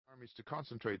armies to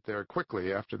concentrate there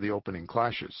quickly after the opening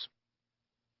clashes.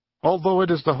 Although it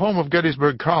is the home of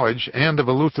Gettysburg College and of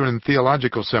a Lutheran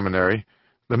theological seminary,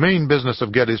 the main business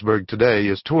of Gettysburg today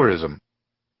is tourism.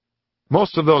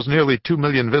 Most of those nearly 2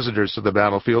 million visitors to the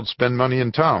battlefield spend money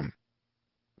in town.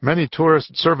 Many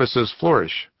tourist services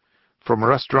flourish, from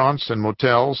restaurants and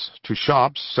motels to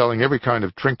shops selling every kind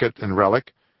of trinket and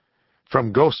relic,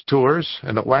 from ghost tours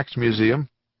and a wax museum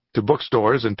to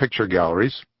bookstores and picture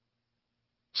galleries.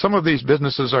 Some of these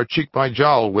businesses are cheek by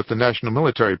jowl with the National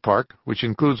Military Park, which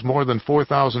includes more than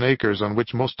 4,000 acres on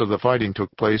which most of the fighting took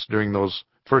place during those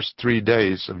first 3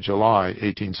 days of July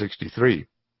 1863.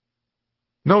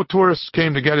 No tourists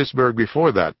came to Gettysburg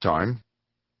before that time.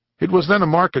 It was then a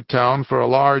market town for a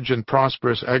large and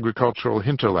prosperous agricultural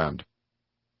hinterland.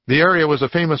 The area was a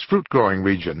famous fruit-growing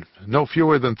region. No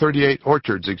fewer than 38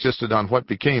 orchards existed on what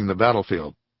became the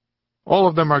battlefield. All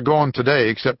of them are gone today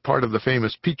except part of the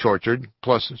famous peach orchard,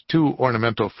 plus 2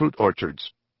 ornamental fruit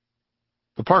orchards.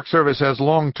 The Park Service has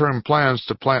long-term plans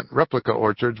to plant replica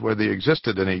orchards where they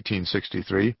existed in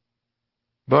 1863,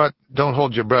 but don't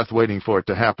hold your breath waiting for it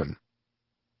to happen.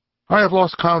 I have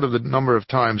lost count of the number of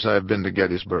times I have been to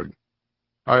Gettysburg.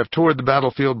 I have toured the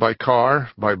battlefield by car,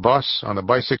 by bus, on a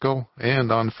bicycle,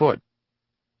 and on foot.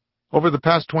 Over the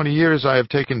past 20 years, I have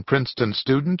taken Princeton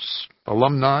students,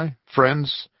 alumni,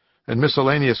 friends, and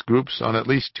miscellaneous groups on at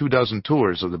least 24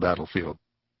 tours of the battlefield.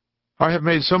 I have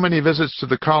made so many visits to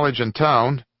the college and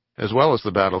town, as well as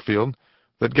the battlefield,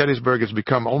 that Gettysburg has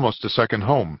become almost a second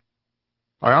home.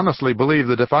 I honestly believe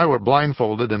that if I were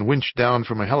blindfolded and winched down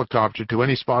from a helicopter to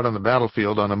any spot on the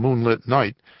battlefield on a moonlit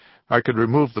night, I could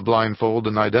remove the blindfold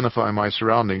and identify my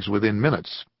surroundings within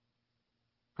minutes.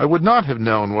 I would not have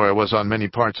known where I was on many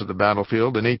parts of the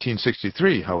battlefield in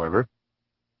 1863, however.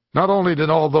 Not only did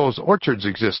all those orchards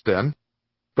exist then,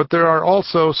 but there are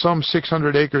also some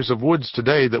 600 acres of woods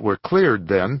today that were cleared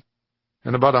then,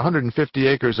 and about 150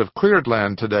 acres of cleared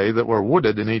land today that were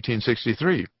wooded in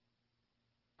 1863.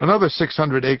 Another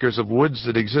 600 acres of woods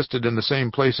that existed in the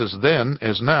same places then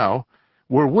as now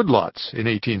were woodlots in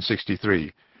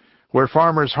 1863, where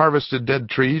farmers harvested dead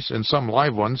trees and some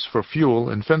live ones for fuel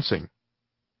and fencing.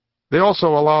 They also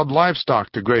allowed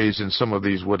livestock to graze in some of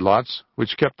these woodlots,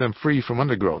 which kept them free from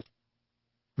undergrowth.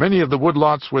 Many of the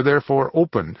woodlots were therefore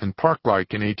open and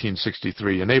park-like in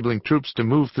 1863, enabling troops to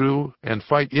move through and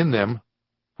fight in them,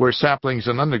 where saplings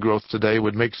and undergrowth today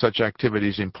would make such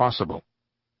activities impossible.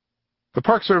 The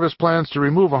Park Service plans to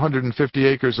remove 150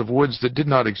 acres of woods that did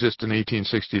not exist in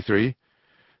 1863,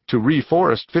 to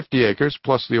reforest 50 acres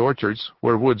plus the orchards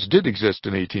where woods did exist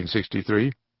in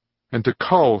 1863, and to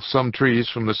cull some trees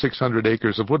from the 600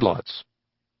 acres of woodlots.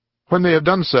 When they have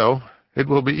done so, it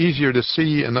will be easier to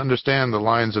see and understand the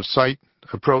lines of sight,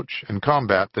 approach, and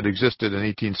combat that existed in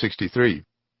 1863.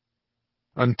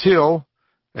 Until,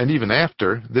 and even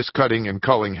after, this cutting and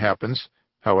culling happens,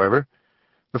 however,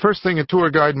 the first thing a tour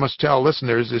guide must tell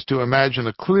listeners is to imagine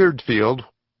a cleared field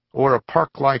or a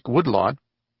park-like woodlot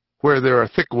where there are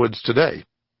thick woods today,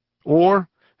 or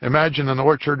imagine an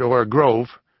orchard or a grove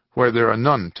where there are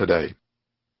none today.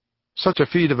 Such a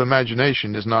feat of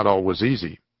imagination is not always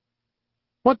easy.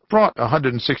 What brought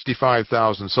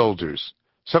 165,000 soldiers,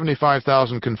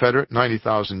 75,000 Confederate,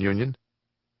 90,000 Union,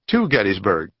 to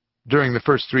Gettysburg during the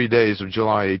first 3 days of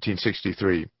July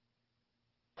 1863?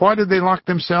 Why did they lock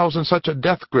themselves in such a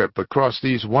death grip across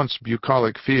these once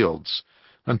bucolic fields,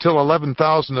 until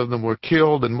 11,000 of them were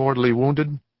killed and mortally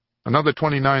wounded, another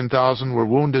 29,000 were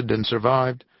wounded and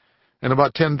survived, and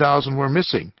about 10,000 were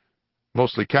missing,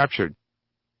 mostly captured?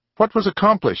 What was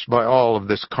accomplished by all of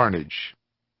this carnage?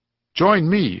 Join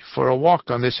me for a walk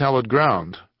on this hallowed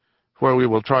ground, where we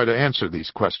will try to answer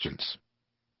these questions.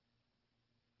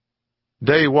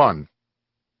 Day 1,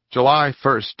 July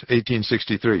 1st,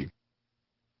 1863.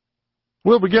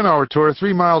 We'll begin our tour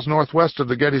 3 miles northwest of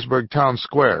the Gettysburg Town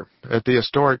Square, at the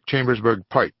historic Chambersburg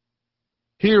Pike.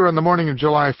 Here, on the morning of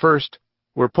July 1st,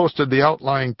 were posted the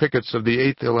outlying pickets of the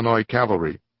 8th Illinois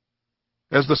Cavalry.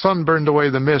 As the sun burned away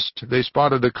the mist, they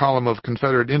spotted a column of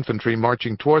Confederate infantry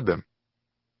marching toward them.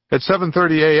 At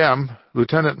 7:30 a.m.,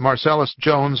 Lieutenant Marcellus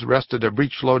Jones rested a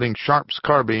breech-loading Sharp's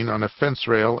carbine on a fence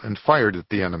rail and fired at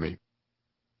the enemy.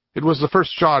 It was the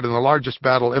first shot in the largest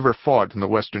battle ever fought in the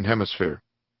Western Hemisphere.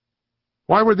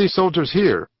 Why were these soldiers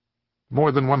here,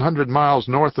 more than 100 miles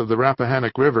north of the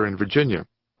Rappahannock River in Virginia,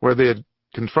 where they had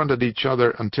confronted each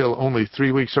other until only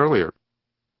 3 weeks earlier?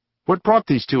 What brought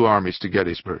these two armies to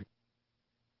Gettysburg?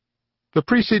 The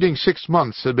preceding 6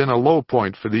 months had been a low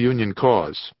point for the Union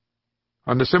cause.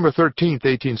 On December 13,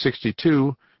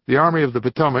 1862, the Army of the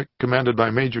Potomac, commanded by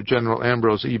Major General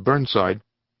Ambrose E. Burnside,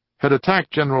 had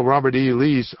attacked General Robert E.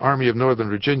 Lee's Army of Northern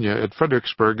Virginia at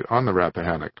Fredericksburg on the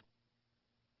Rappahannock.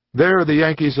 There, the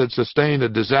Yankees had sustained a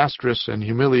disastrous and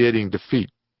humiliating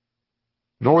defeat.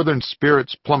 Northern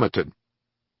spirits plummeted.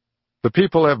 The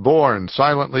people have borne,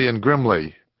 silently and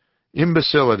grimly,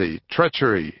 imbecility,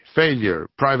 treachery, failure,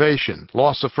 privation,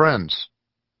 loss of friends,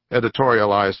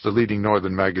 editorialized the leading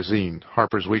Northern magazine,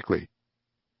 Harper's Weekly.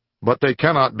 But they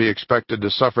cannot be expected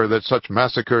to suffer that such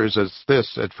massacres as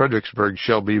this at Fredericksburg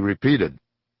shall be repeated.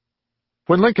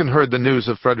 When Lincoln heard the news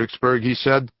of Fredericksburg, he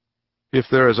said, "If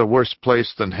there is a worse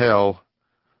place than hell,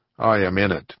 I am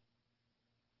in it."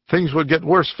 Things would get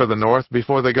worse for the North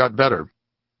before they got better.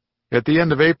 At the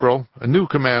end of April, a new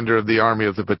commander of the Army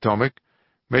of the Potomac,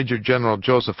 Major General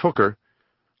Joseph Hooker,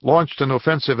 launched an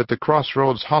offensive at the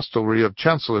crossroads hostelry of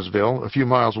Chancellorsville, a few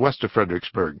miles west of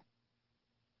Fredericksburg.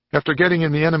 After getting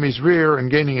in the enemy's rear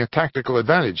and gaining a tactical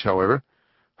advantage, however,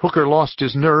 Hooker lost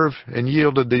his nerve and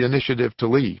yielded the initiative to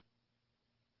Lee.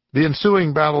 The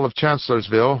ensuing Battle of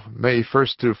Chancellorsville, May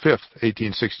 1st through 5th,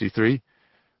 1863,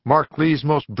 marked Lee's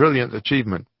most brilliant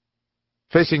achievement.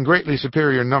 Facing greatly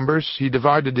superior numbers, he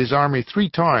divided his army 3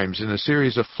 times in a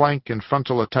series of flank and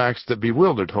frontal attacks that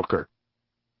bewildered Hooker.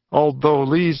 Although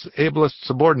Lee's ablest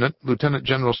subordinate, Lieutenant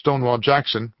General Stonewall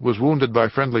Jackson, was wounded by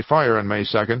friendly fire on May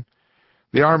 2nd,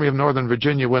 the Army of Northern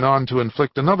Virginia went on to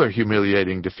inflict another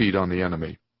humiliating defeat on the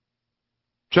enemy.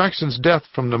 Jackson's death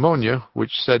from pneumonia,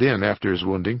 which set in after his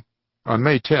wounding, on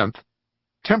May 10th,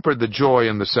 tempered the joy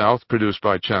in the South produced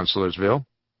by Chancellorsville.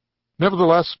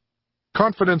 Nevertheless,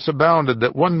 confidence abounded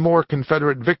that one more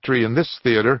Confederate victory in this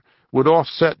theater would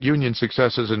offset Union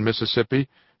successes in Mississippi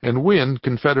and win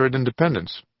Confederate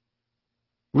independence.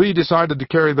 Lee decided to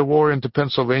carry the war into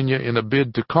Pennsylvania in a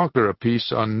bid to conquer a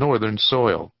peace on Northern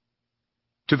soil.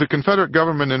 To the Confederate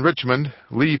government in Richmond,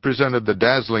 Lee presented the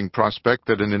dazzling prospect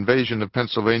that an invasion of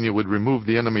Pennsylvania would remove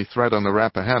the enemy threat on the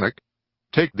Rappahannock,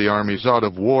 take the armies out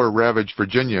of war-ravaged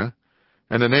Virginia,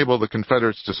 and enable the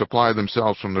Confederates to supply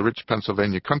themselves from the rich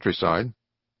Pennsylvania countryside,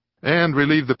 and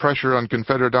relieve the pressure on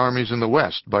Confederate armies in the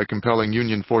West by compelling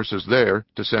Union forces there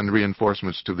to send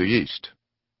reinforcements to the east.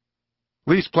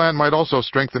 Lee's plan might also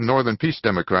strengthen Northern peace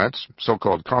Democrats,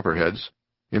 so-called Copperheads,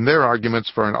 in their arguments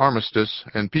for an armistice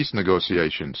and peace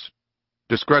negotiations,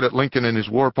 discredit Lincoln and his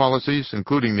war policies,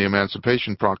 including the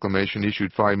Emancipation Proclamation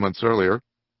issued 5 months earlier,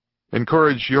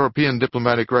 encourage European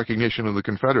diplomatic recognition of the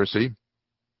Confederacy,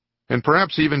 and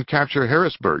perhaps even capture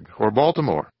Harrisburg or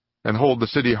Baltimore and hold the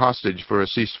city hostage for a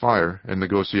ceasefire and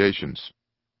negotiations.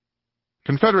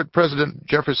 Confederate President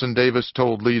Jefferson Davis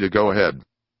told Lee to go ahead.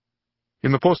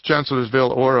 In the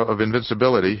post-Chancellorsville aura of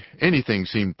invincibility, anything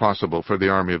seemed possible for the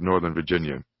Army of Northern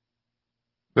Virginia.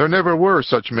 "There never were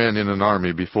such men in an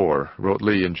army before," wrote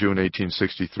Lee in June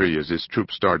 1863 as his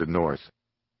troops started north.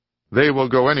 "They will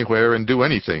go anywhere and do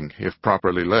anything if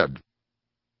properly led."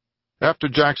 After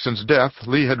Jackson's death,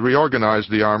 Lee had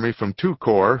reorganized the Army from 2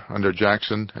 corps under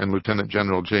Jackson and Lieutenant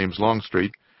General James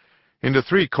Longstreet into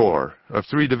 3 corps of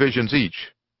 3 divisions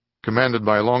each, commanded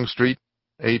by Longstreet,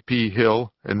 A.P.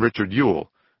 Hill, and Richard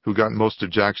Ewell, who got most of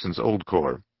Jackson's old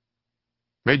corps.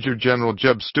 Major General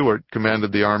Jeb Stuart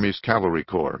commanded the Army's Cavalry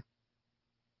Corps.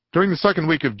 During the second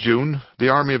week of June, the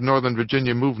Army of Northern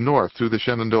Virginia moved north through the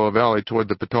Shenandoah Valley toward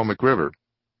the Potomac River,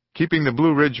 keeping the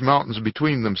Blue Ridge Mountains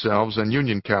between themselves and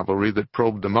Union cavalry that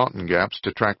probed the mountain gaps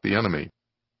to track the enemy.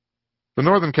 The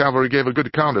Northern cavalry gave a good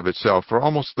account of itself for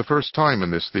almost the first time in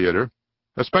this theater,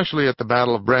 especially at the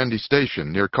Battle of Brandy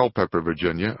Station near Culpeper,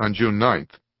 Virginia, on June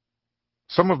 9th.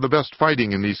 Some of the best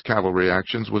fighting in these cavalry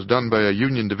actions was done by a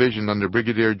Union division under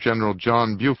Brigadier General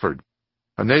John Buford,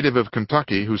 a native of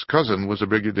Kentucky whose cousin was a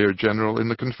brigadier general in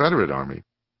the Confederate Army.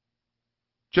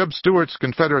 Jeb Stuart's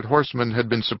Confederate horsemen had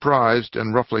been surprised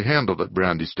and roughly handled at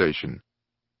Brandy Station.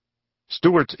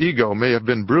 Stuart's ego may have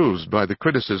been bruised by the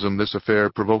criticism this affair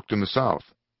provoked in the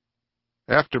South.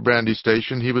 After Brandy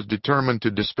Station, he was determined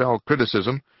to dispel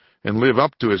criticism and live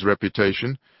up to his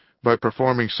reputation by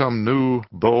performing some new,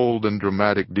 bold, and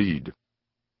dramatic deed.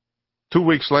 2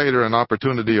 weeks later, an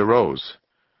opportunity arose.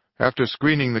 After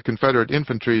screening the Confederate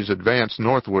infantry's advance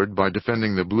northward by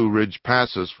defending the Blue Ridge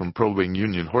passes from probing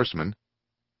Union horsemen,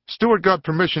 Stuart got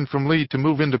permission from Lee to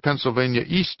move into Pennsylvania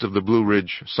east of the Blue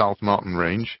Ridge South Mountain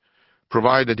Range,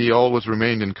 provided he always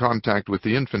remained in contact with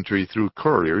the infantry through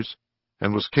couriers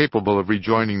and was capable of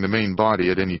rejoining the main body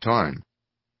at any time.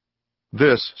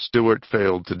 This Stuart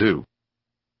failed to do.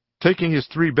 Taking his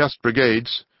 3 best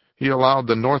brigades, he allowed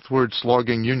the northward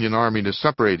slogging Union Army to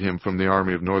separate him from the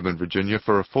Army of Northern Virginia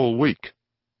for a full week,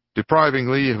 depriving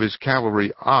Lee of his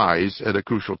cavalry eyes at a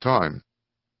crucial time.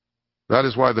 That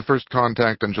is why the first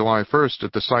contact on July 1st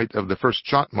at the site of the first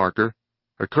shot marker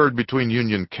occurred between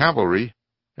Union cavalry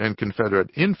and Confederate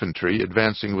infantry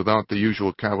advancing without the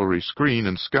usual cavalry screen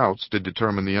and scouts to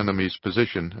determine the enemy's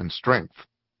position and strength.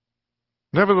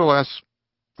 Nevertheless,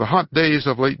 the hot days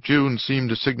of late June seemed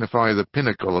to signify the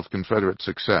pinnacle of Confederate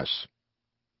success.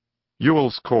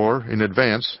 Ewell's corps, in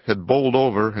advance, had bowled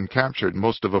over and captured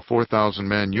most of a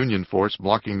 4,000-man Union force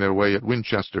blocking their way at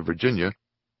Winchester, Virginia,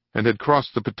 and had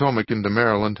crossed the Potomac into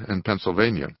Maryland and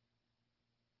Pennsylvania.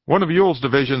 One of Ewell's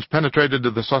divisions penetrated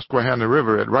to the Susquehanna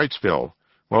River at Wrightsville,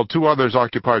 while two others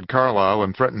occupied Carlisle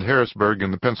and threatened Harrisburg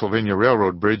and the Pennsylvania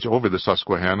Railroad bridge over the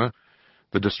Susquehanna,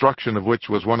 the destruction of which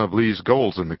was one of Lee's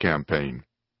goals in the campaign.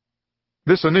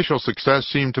 This initial success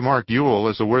seemed to mark Ewell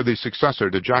as a worthy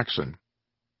successor to Jackson.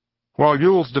 While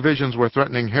Ewell's divisions were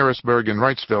threatening Harrisburg and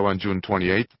Wrightsville on June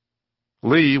 28th,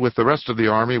 Lee, with the rest of the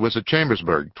army, was at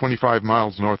Chambersburg, 25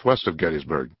 miles northwest of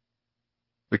Gettysburg.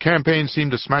 The campaign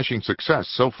seemed a smashing success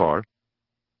so far.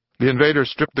 The invaders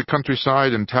stripped the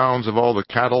countryside and towns of all the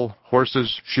cattle,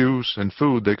 horses, shoes, and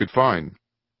food they could find.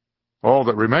 All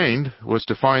that remained was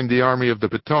to find the Army of the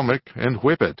Potomac and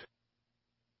whip it.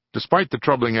 Despite the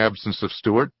troubling absence of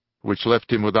Stuart, which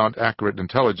left him without accurate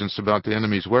intelligence about the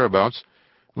enemy's whereabouts,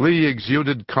 Lee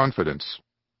exuded confidence.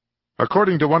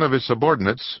 According to one of his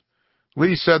subordinates,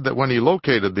 Lee said that when he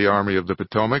located the Army of the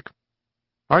Potomac,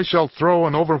 "I shall throw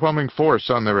an overwhelming force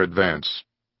on their advance,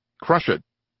 crush it,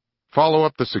 follow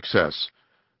up the success,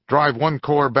 drive one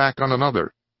corps back on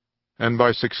another, and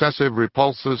by successive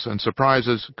repulses and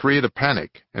surprises create a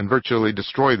panic and virtually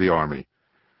destroy the army.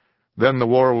 Then the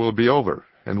war will be over,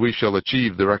 and we shall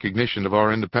achieve the recognition of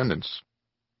our independence."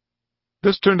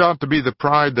 This turned out to be the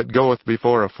pride that goeth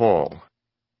before a fall.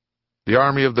 The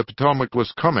Army of the Potomac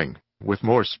was coming, with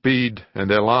more speed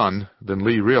and elan than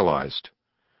Lee realized.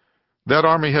 That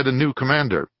army had a new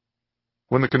commander.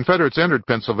 When the Confederates entered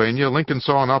Pennsylvania, Lincoln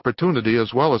saw an opportunity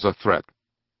as well as a threat.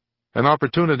 An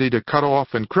opportunity to cut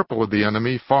off and cripple the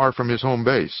enemy far from his home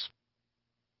base.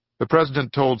 The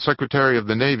President told Secretary of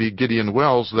the Navy Gideon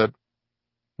Welles that,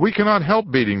 "We cannot help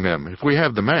beating them if we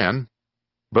have the man."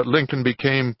 But Lincoln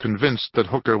became convinced that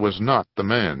Hooker was not the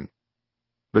man.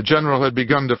 The general had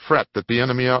begun to fret that the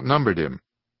enemy outnumbered him,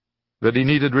 that he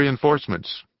needed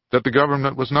reinforcements, that the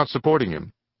government was not supporting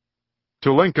him.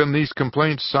 To Lincoln, these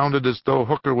complaints sounded as though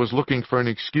Hooker was looking for an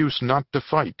excuse not to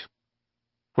fight.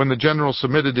 When the general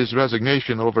submitted his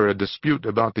resignation over a dispute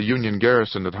about the Union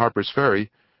garrison at Harper's Ferry,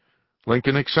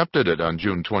 Lincoln accepted it on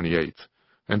June 28th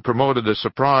and promoted a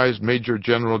surprised Major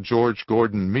General George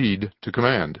Gordon Meade to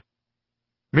command.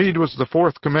 Meade was the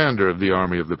fourth commander of the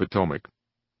Army of the Potomac.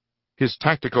 His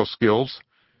tactical skills,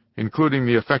 including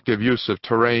the effective use of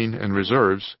terrain and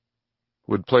reserves,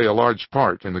 would play a large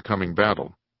part in the coming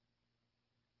battle.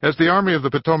 As the Army of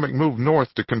the Potomac moved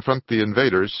north to confront the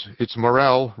invaders, its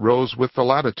morale rose with the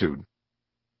latitude.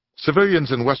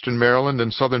 Civilians in western Maryland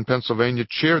and southern Pennsylvania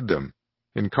cheered them,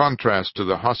 in contrast to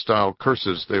the hostile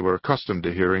curses they were accustomed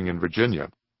to hearing in Virginia.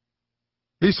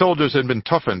 These soldiers had been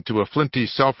toughened to a flinty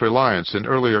self-reliance in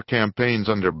earlier campaigns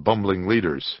under bumbling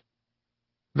leaders.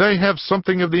 "They have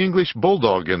something of the English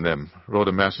bulldog in them," wrote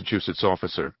a Massachusetts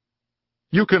officer.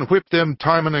 "You can whip them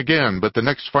time and again, but the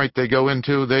next fight they go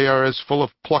into, they are as full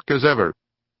of pluck as ever.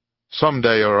 Some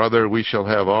day or other we shall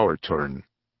have our turn."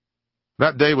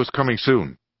 That day was coming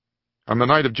soon. On the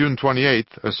night of June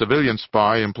 28th, a civilian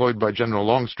spy employed by General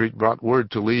Longstreet brought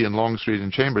word to Lee and Longstreet in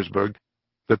Chambersburg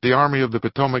that the Army of the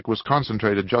Potomac was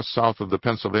concentrated just south of the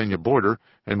Pennsylvania border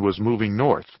and was moving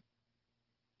north.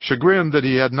 Chagrined that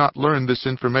he had not learned this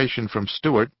information from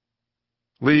Stuart,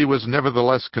 Lee was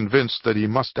nevertheless convinced that he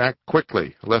must act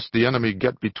quickly, lest the enemy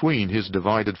get between his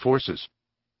divided forces.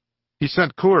 He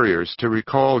sent couriers to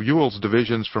recall Ewell's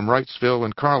divisions from Wrightsville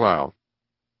and Carlisle.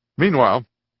 Meanwhile,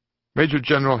 Major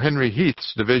General Henry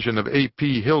Heath's division of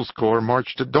A.P. Hill's Corps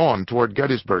marched at dawn toward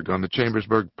Gettysburg on the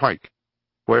Chambersburg Pike,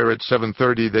 where at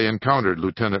 7:30 they encountered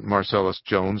Lieutenant Marcellus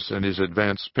Jones and his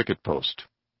advance picket post.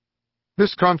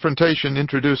 This confrontation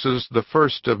introduces the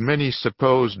first of many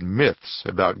supposed myths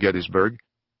about Gettysburg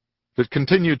that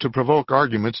continue to provoke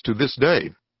arguments to this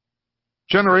day.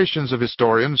 Generations of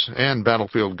historians and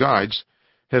battlefield guides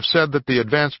have said that the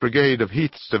advance brigade of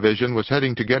Heath's division was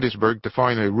heading to Gettysburg to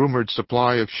find a rumored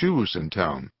supply of shoes in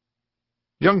town.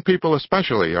 Young people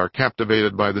especially are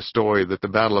captivated by the story that the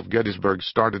Battle of Gettysburg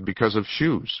started because of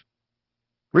shoes.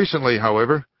 Recently,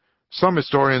 however, some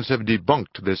historians have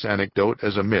debunked this anecdote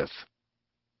as a myth.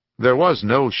 There was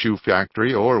no shoe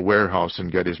factory or warehouse in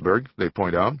Gettysburg, they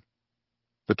point out.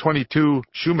 The 22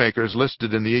 shoemakers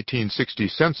listed in the 1860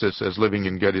 census as living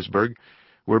in Gettysburg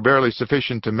were barely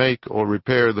sufficient to make or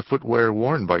repair the footwear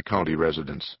worn by county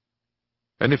residents.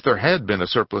 And if there had been a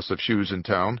surplus of shoes in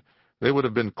town, They would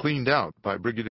have been cleaned out by Brigadier